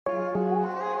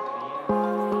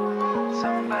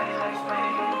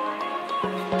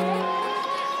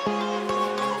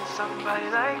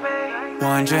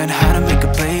wondering how to make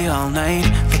a play all night,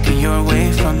 looking your way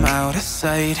from out of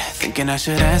sight, thinking I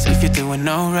should ask if you're doing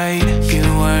alright. You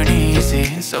weren't easy,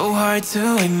 so hard to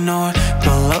ignore.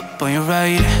 Pull up on your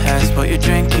right, ask what you're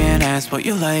drinking, ask what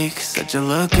you like. Said you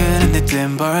look good in the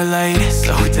dim bar light,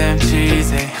 so damn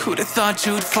cheesy. Who'd have thought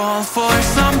you'd fall for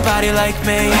somebody like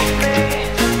me?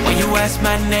 When you asked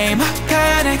my name, I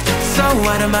panicked, so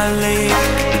out of my league.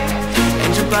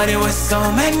 And your body was so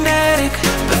magnetic.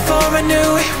 Before I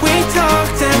knew it, we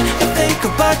talked, and I think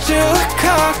about you a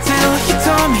cocktail. You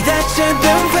told me that you've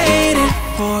been waiting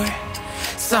for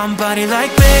somebody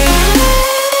like me.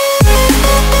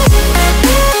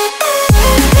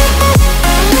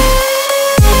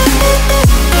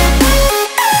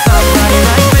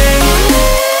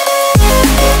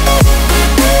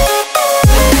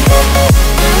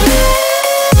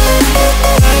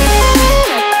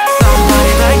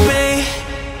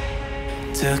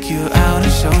 Took you out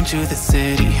and showed you the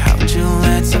city. How'd you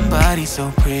let somebody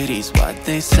so pretty's what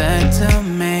they said to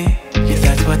me? Yeah,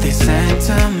 that's what they said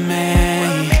to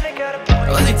me.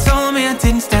 Well, they told me I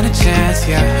didn't stand a chance,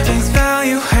 yeah. Face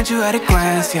value, had you at a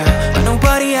glance, yeah. But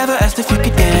nobody ever asked if you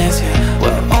could dance, yeah.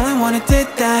 Well, only one who did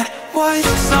that was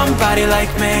somebody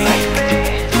like me.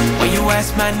 When you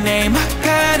asked my name, I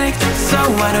panicked, so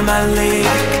out of my league.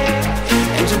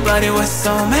 And your body was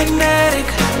so magnetic.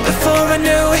 Before I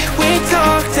knew it, we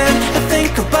talked, and I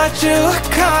think about you a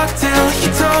cocktail. You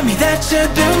told me that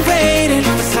you've been waiting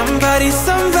for somebody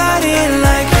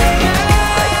like me.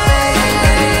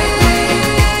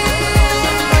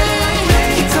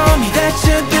 You told me that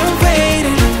you've been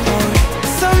waiting for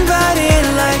somebody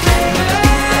like me.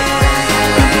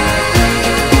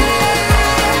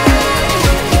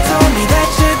 You told me that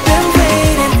you've been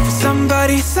waiting for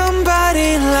somebody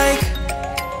like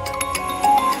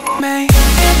me.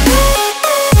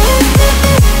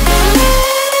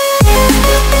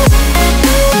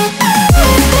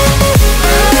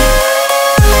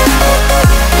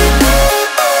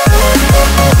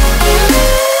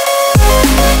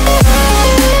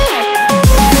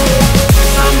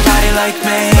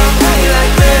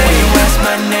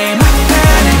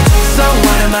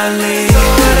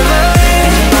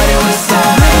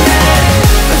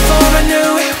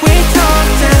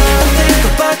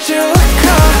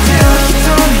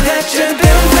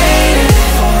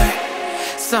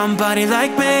 Somebody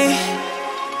like me.